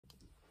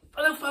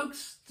Hello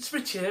folks, it's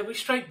Rich here, we're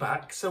straight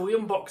back. So we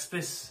unboxed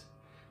this,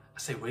 I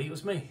say we, it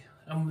was me,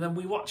 and then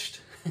we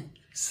watched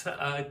just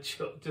a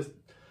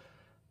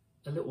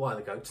little while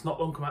ago. It's not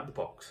long come out of the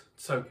box.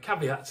 So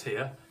caveats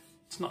here,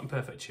 it's not in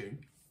perfect tune.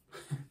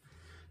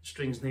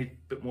 Strings need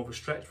a bit more of a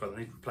stretch, rather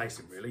than need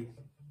replacing really.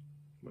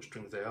 What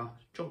strings they are,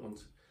 junk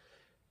ones.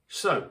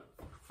 So,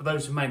 for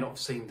those who may not have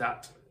seen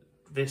that,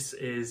 this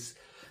is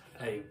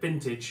a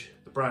vintage,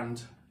 the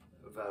brand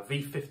of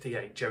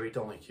V58 Jerry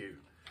Donahue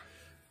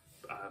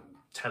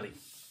telly.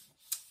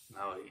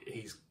 Now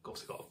he's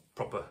also got a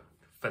proper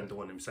Fender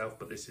one himself,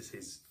 but this is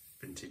his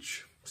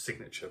vintage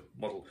signature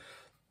model.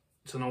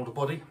 It's an older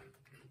body.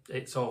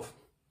 It's of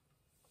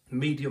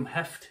medium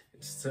heft.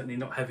 It's certainly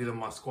not heavier than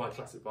my Squire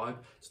Classic Vibe.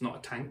 It's not a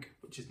tank,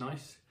 which is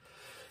nice.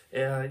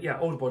 Yeah,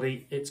 older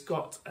body. It's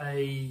got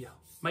a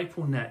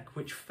maple neck,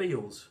 which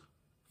feels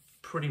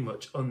pretty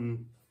much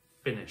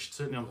unfinished.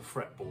 Certainly on the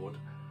fretboard,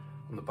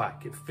 on the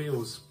back, it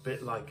feels a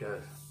bit like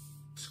a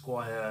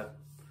Squire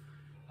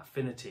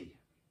Affinity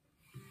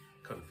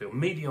kind of feel.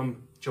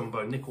 Medium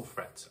jumbo nickel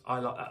frets. I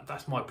like that.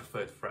 That's my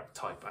preferred fret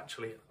type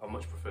actually. I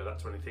much prefer that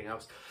to anything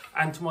else.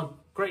 And to my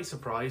great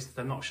surprise,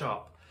 they're not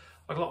sharp.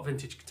 I've got a lot of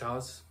vintage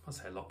guitars. I'd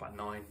say a lot, about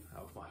 9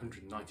 out of my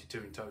 192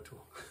 in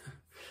total.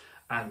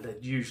 And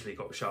they've usually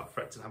got sharp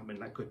frets and haven't been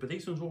that good, but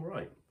these ones are all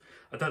right.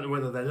 I don't know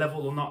whether they're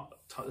level or not.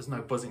 There's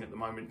no buzzing at the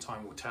moment,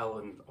 time will tell,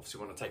 and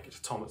obviously want to take it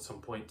to Tom at some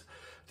point.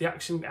 The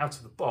action out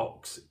of the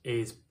box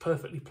is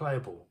perfectly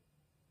playable.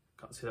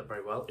 Can't see that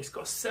very well. It's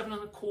got a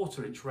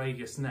 7¼ inch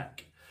radius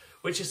neck,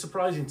 which is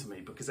surprising to me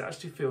because it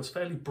actually feels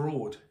fairly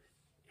broad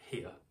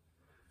here,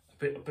 a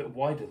bit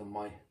wider than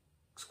my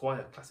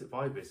Squire Classic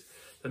Vibe is.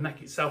 The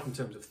neck itself, in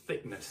terms of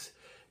thickness,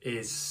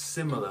 is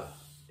similar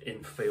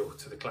in feel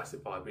to the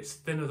Classic Vibe. It's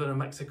thinner than a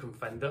Mexican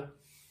Fender,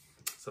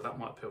 so that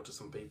might appeal to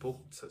some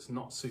people. So it's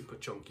not super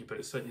chunky, but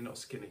it's certainly not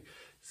skinny.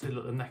 See,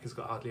 look, the neck has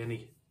got hardly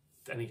any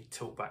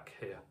tilt back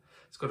here.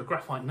 It's got a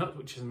graphite nut,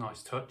 which is a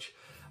nice touch.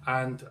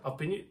 And I've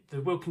been,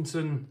 the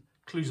Wilkinson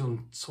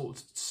Cluson sort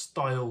of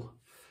style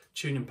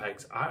tuning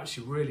pegs are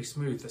actually really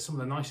smooth. They're some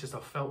of the nicest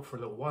I've felt for a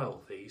little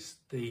while, these.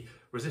 The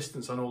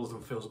resistance on all of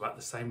them feels about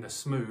the same. They're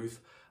smooth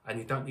and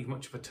you don't need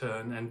much of a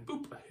turn, and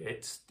boop,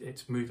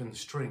 it's moving the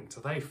string. So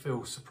they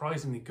feel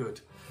surprisingly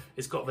good.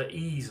 It's got the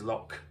ease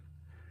lock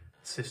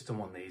system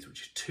on these,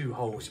 which is 2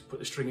 holes. You put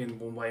the string in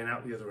one way and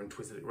out the other and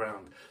twist it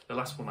around. The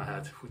last one I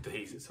had with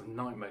these, it's a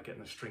nightmare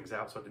getting the strings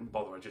out, so I didn't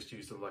bother. I just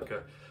used them like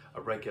a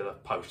regular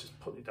post, just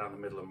put it down the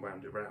middle and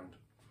wound it round.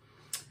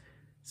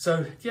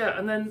 So yeah,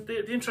 and then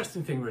the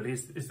interesting thing really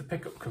is the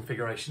pickup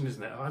configuration,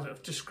 isn't it?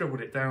 I've just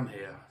scribbled it down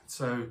here.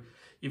 So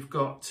you've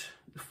got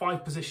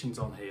 5 positions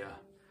on here.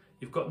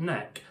 You've got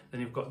neck,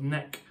 then you've got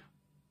neck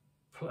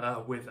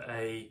with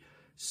a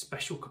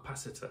special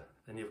capacitor.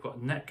 Then you've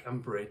got neck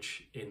and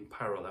bridge in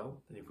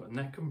parallel. Then you've got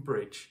neck and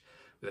bridge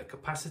with a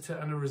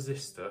capacitor and a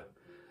resistor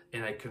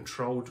in a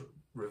controlled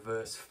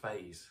reverse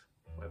phase,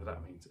 whatever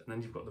that means. And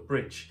then you've got the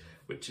bridge,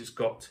 which has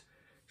got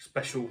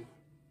special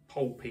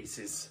pole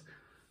pieces,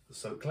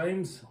 so it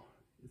claims.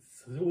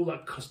 It's all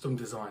that custom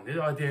design.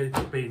 The idea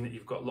being that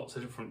you've got lots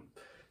of different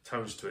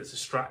tones to it. It's a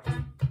Strat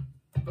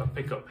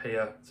pickup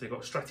here, so you've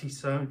got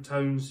Stratty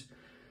tones.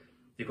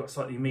 You've got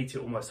slightly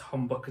meatier, almost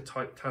humbucker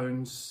type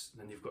tones,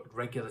 and then you've got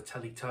regular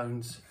telly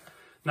tones.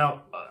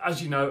 Now,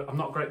 as you know, I'm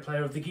not a great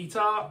player of the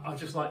guitar, I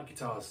just like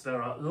guitars.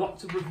 There are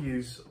lots of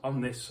reviews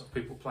on this of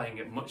people playing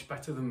it much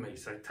better than me,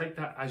 so take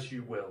that as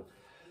you will.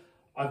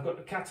 I've got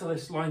the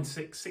Catalyst Line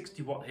 6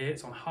 60 watt here,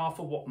 it's on half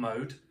a watt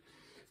mode,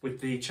 with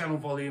the channel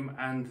volume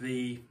and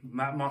the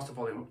master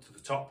volume up to the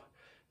top.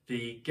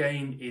 The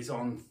gain is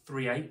on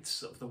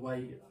 3/8 of the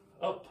way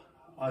up.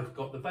 I've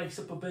got the bass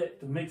up a bit,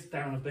 the mids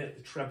down a bit,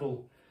 the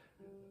treble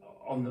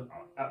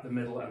at the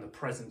middle, and the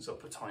presence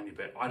up a tiny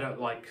bit. I don't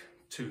like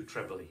too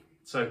trebly.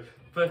 So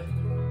first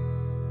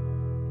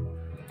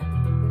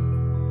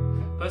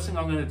thing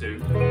I'm going to do,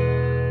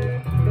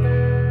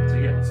 so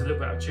yeah, it's a little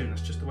bit out of tune,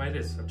 that's just the way it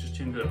is. I've just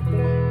tuned it up.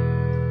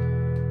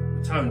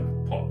 The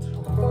tone pot.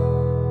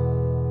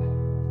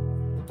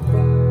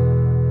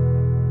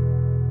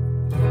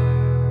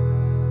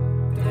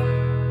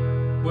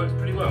 Works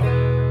pretty well.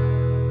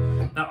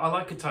 Now I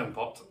like a tone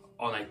pot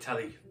on a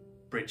telly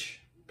bridge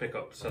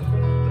pickup, so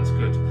that's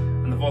good.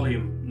 And the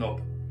volume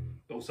knob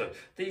also.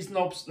 These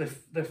knobs,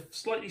 they're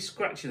slightly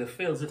scratchy. They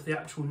feel as if the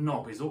actual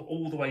knob is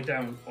all the way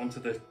down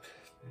onto the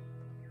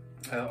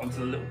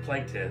little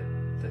plate here.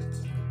 They're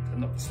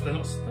not stiff.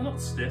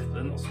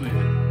 They're not smooth.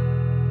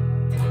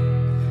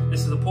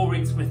 This is a Paul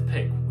Reed Smith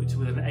pick, which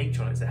with an H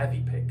on it, it's a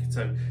heavy pick,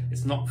 so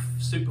it's not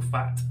super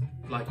fat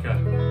like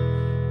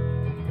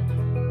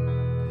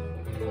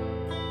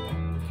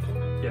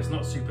yeah, it's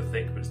not super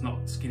thick, but it's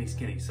not skinny.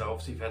 So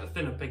obviously if you had a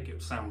thinner pick, it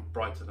would sound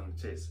brighter than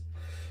it is.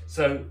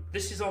 So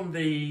this is on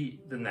the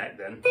neck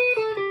then.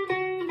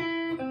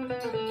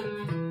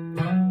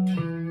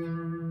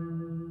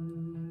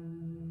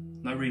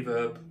 No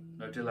reverb,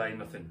 no delay,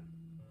 nothing.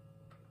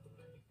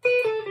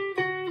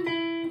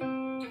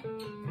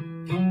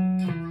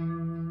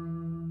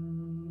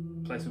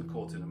 Play some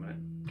chords in a minute.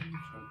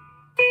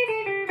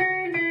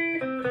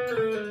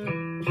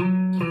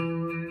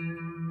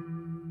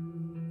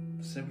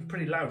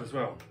 pretty loud as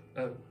well.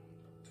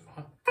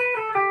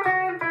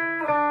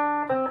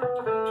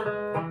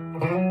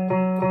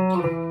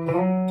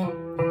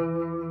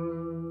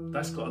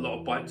 That's got a lot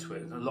of bite to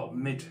it, a lot of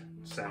mid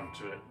sound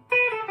to it.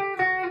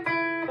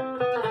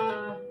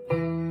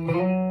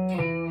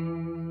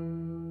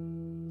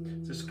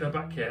 So just go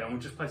back here and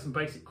we'll just play some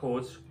basic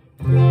chords.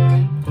 Out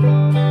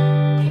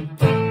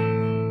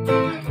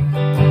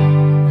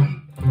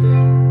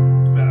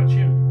of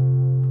tune.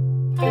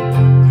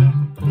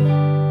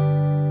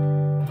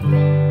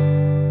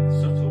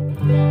 Subtle.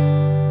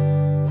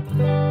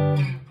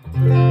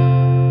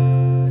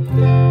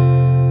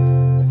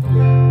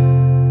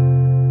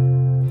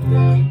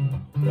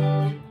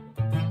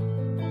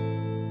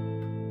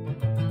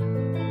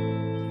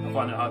 I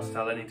find it hard to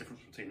tell any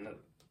difference between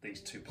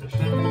these two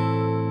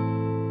positions.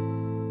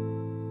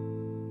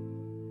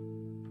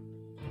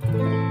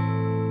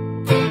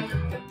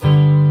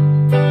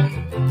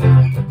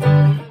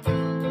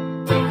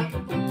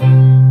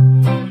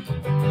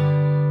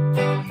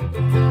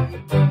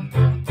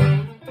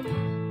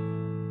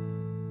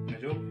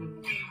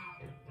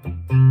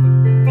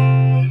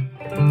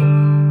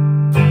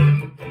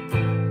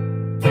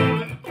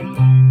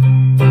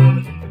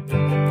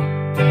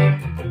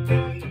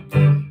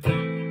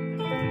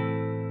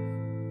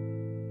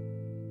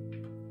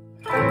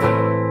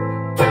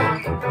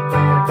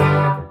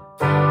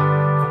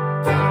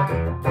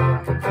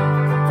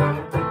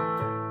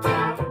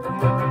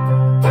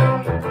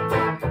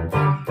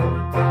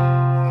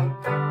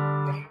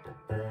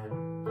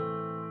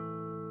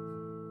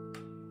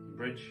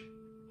 Bridge.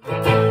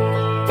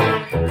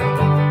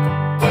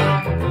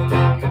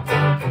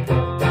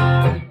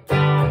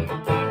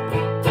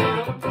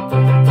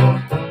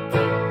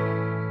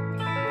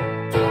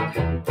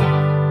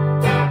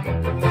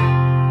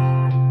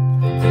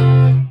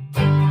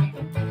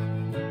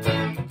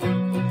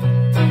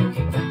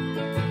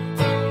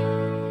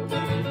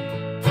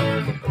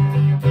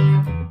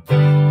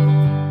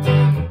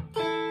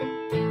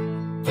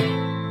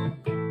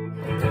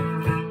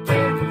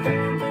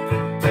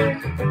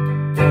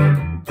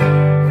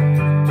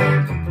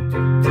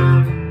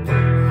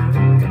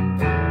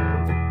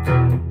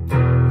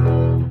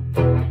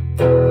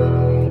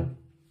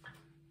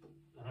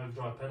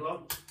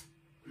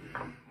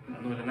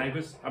 With the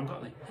neighbours, I haven't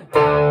got any.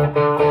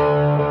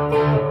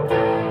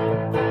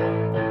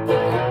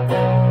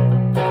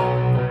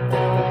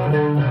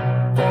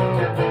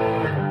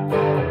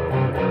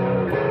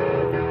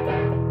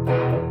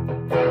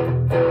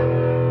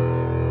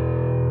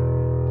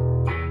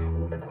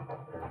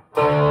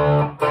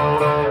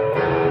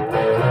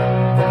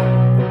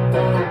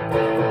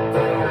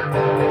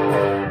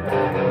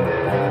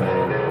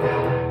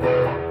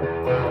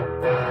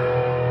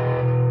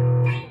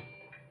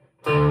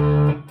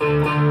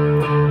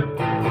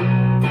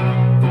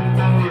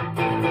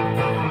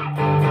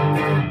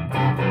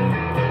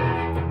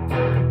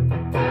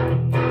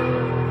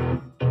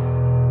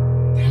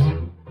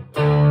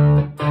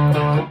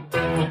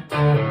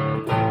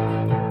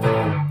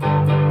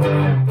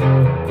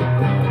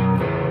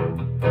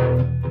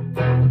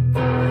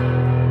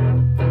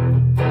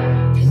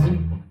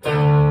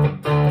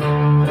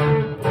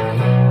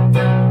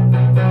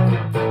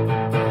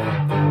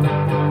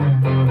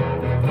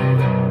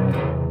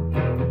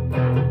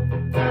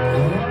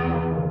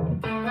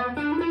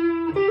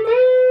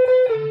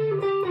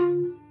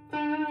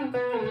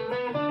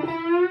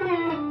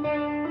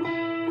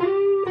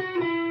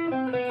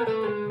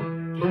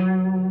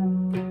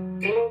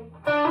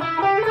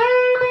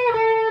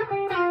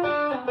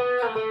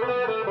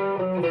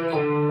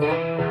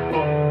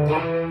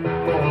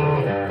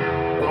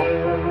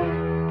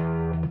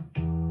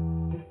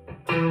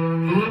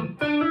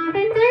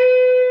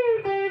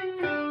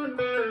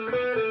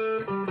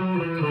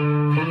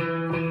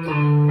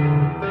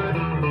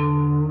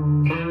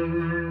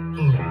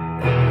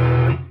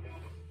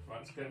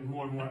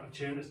 More and more out of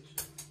tune.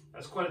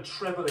 That's quite a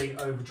trebly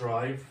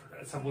overdrive.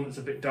 Let's have one that's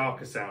a bit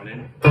darker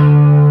sounding.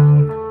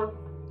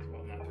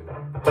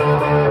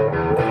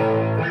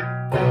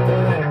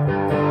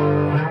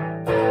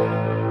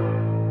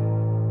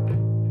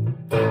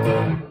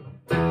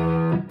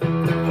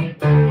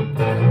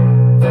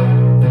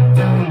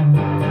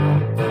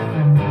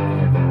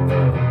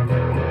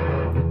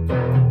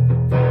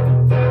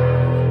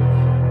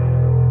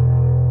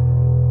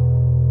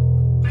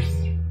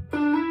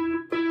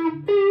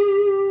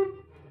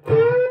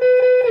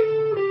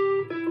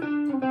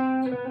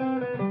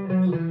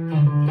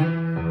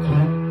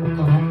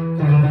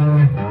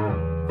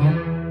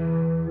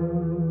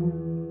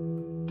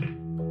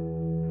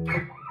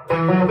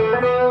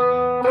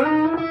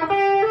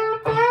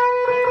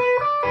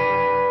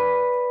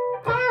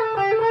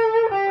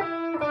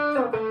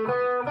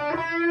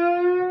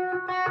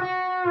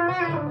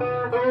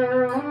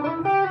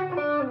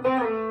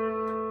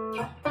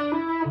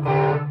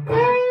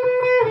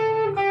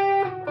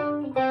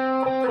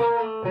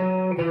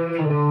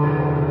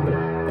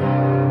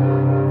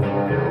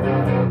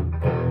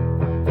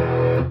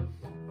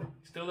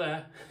 Still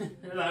there?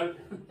 Hello.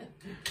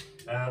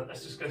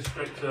 Let's just go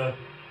straight to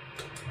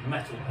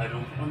metal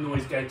pedal on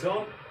noise gate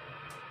on,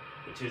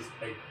 which is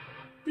a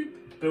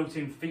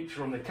built-in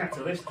feature on the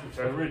Catalyst, which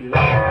I really like.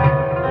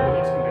 Oh,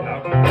 it's going to be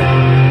loud.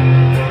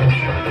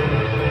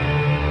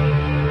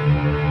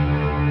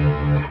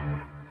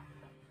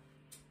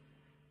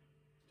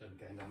 Turn the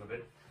gain down a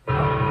bit.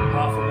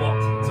 Half a watt,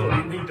 that's all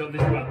you need on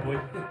this bad boy.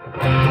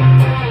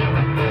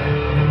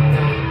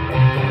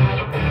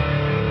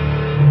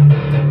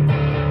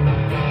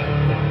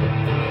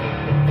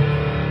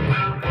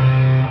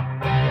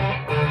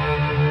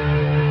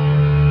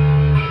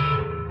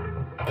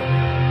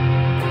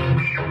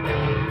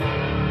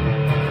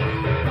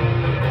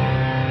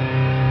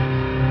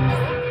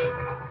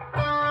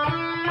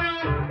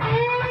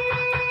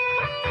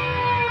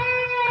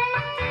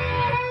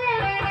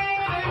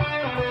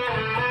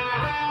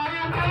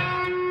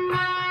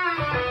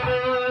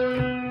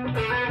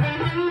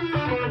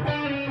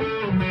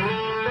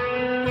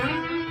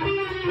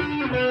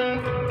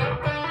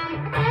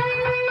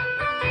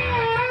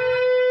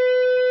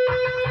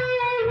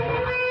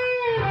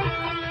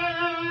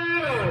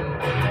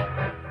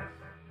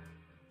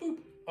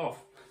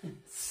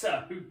 So,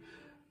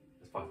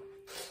 that's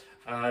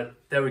fine.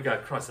 There we go,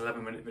 Christ,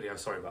 11-minute video,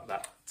 sorry about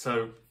that.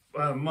 So,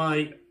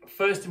 my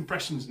first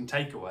impressions and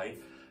takeaway,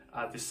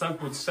 this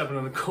so-called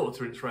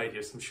 7¼ inch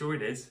radius, I'm sure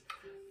it is,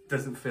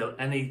 doesn't feel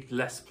any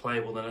less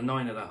playable than a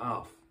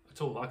 9.5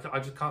 at all. I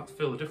just can't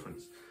feel the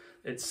difference.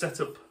 It's set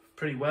up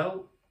pretty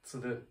well, so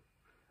the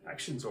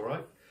action's all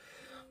right.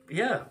 But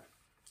yeah,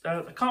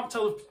 I can't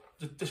tell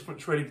the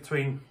difference really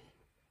between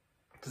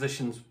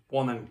positions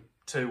 1 and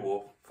 2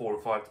 or 4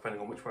 or 5,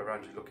 depending on which way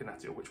around you're looking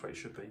at it or which way it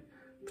should be,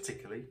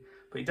 particularly.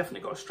 But you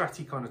definitely got a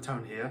stratty kind of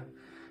tone here,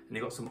 and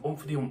you got some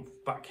oomph-de-oomph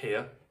back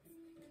here.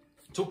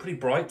 It's all pretty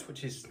bright,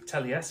 which is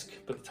telly-esque,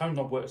 but the tone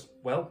knob works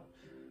well,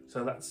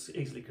 so that's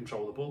easily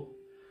controllable.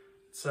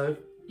 So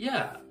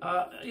yeah,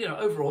 you know,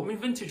 overall, I mean,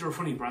 Vintage are a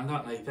funny brand,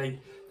 aren't they? They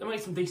make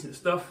some decent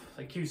stuff.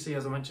 Like QC,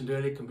 as I mentioned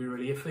earlier, can be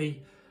really iffy,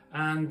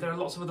 and there are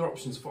lots of other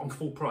options on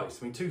full price.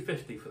 I mean,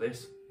 $250 for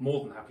this,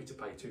 more than happy to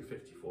pay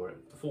 $250 for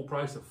it. The full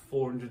price of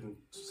 400 and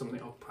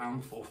something odd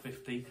pound,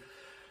 $450.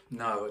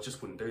 No, I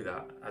just wouldn't do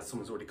that. As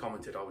someone's already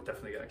commented, I would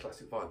definitely get a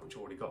Classic Vibe, which I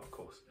already got, of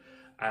course.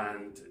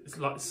 And it's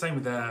like the same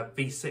with their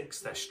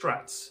V6, their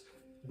Strats.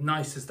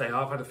 Nice as they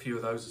are, I've had a few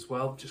of those as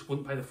well. Just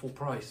wouldn't pay the full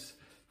price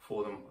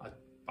for them.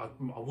 I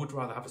would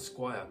rather have a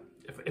Squire.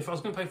 If I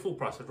was going to pay full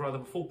price, I'd rather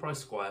have a full price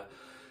Squire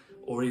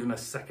or even a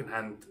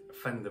second-hand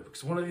Fender.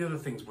 Because one of the other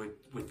things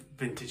with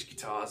vintage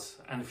guitars,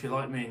 and if you're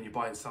like me and you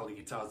buy and sell the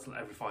guitars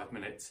every 5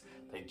 minutes,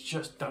 they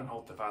just don't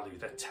hold the value.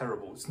 They're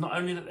terrible. It's not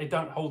only that they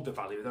don't hold the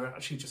value, they're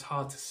actually just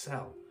hard to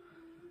sell.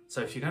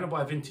 So if you're going to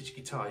buy a vintage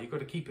guitar, you've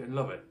got to keep it and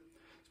love it,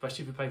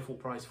 especially if you pay full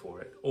price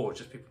for it, or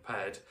just be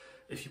prepared.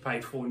 If you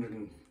paid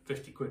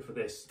 450 quid for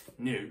this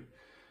new,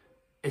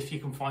 if you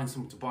can find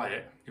someone to buy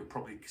it, you'll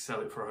probably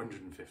sell it for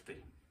 150.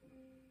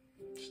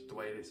 Just the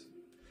way it is.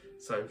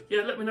 So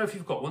yeah, let me know if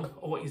you've got one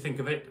or what you think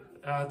of it.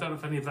 I don't know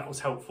if any of that was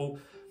helpful,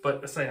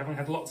 but I say, having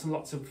had lots and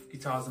lots of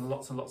guitars and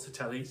lots of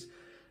tellies,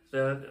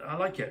 I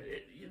like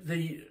it.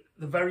 The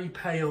very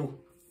pale,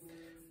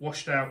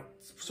 washed out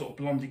sort of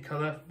blondie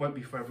colour won't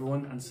be for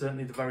everyone, and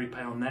certainly the very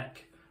pale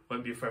neck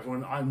won't be for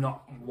everyone. I'm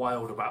not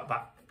wild about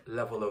that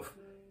level of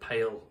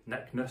pale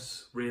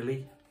neckness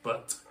really,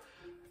 but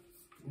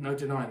no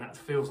denying that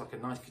feels like a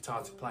nice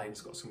guitar to play, and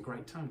it's got some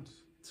great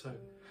tones. So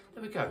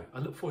there we go. I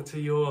look forward to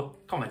your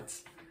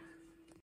comments.